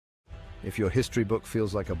If your history book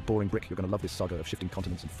feels like a boring brick, you're going to love this saga of shifting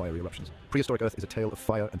continents and fiery eruptions. Prehistoric Earth is a tale of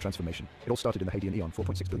fire and transformation. It all started in the Hadean Eon,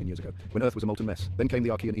 4.6 billion years ago, when Earth was a molten mess. Then came the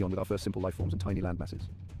Archean Eon with our first simple life forms and tiny land masses.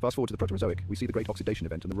 Fast forward to the Proterozoic, we see the great oxidation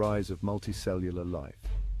event and the rise of multicellular life.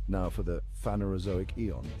 Now for the Phanerozoic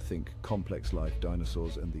Eon, think complex life,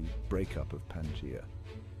 dinosaurs, and the breakup of Pangaea.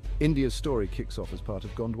 India's story kicks off as part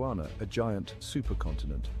of Gondwana, a giant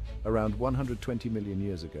supercontinent. Around 120 million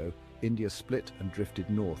years ago, India split and drifted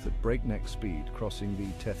north at breakneck speed, crossing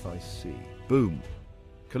the Tethys Sea. Boom!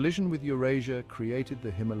 Collision with Eurasia created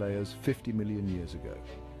the Himalayas 50 million years ago.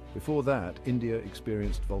 Before that, India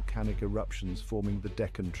experienced volcanic eruptions forming the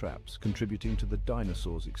Deccan Traps, contributing to the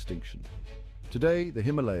dinosaurs' extinction. Today, the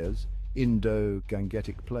Himalayas,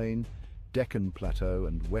 Indo-Gangetic Plain, Deccan Plateau,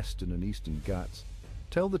 and Western and Eastern Ghats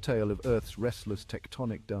tell the tale of Earth's restless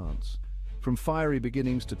tectonic dance. From fiery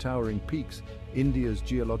beginnings to towering peaks, India's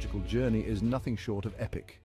geological journey is nothing short of epic.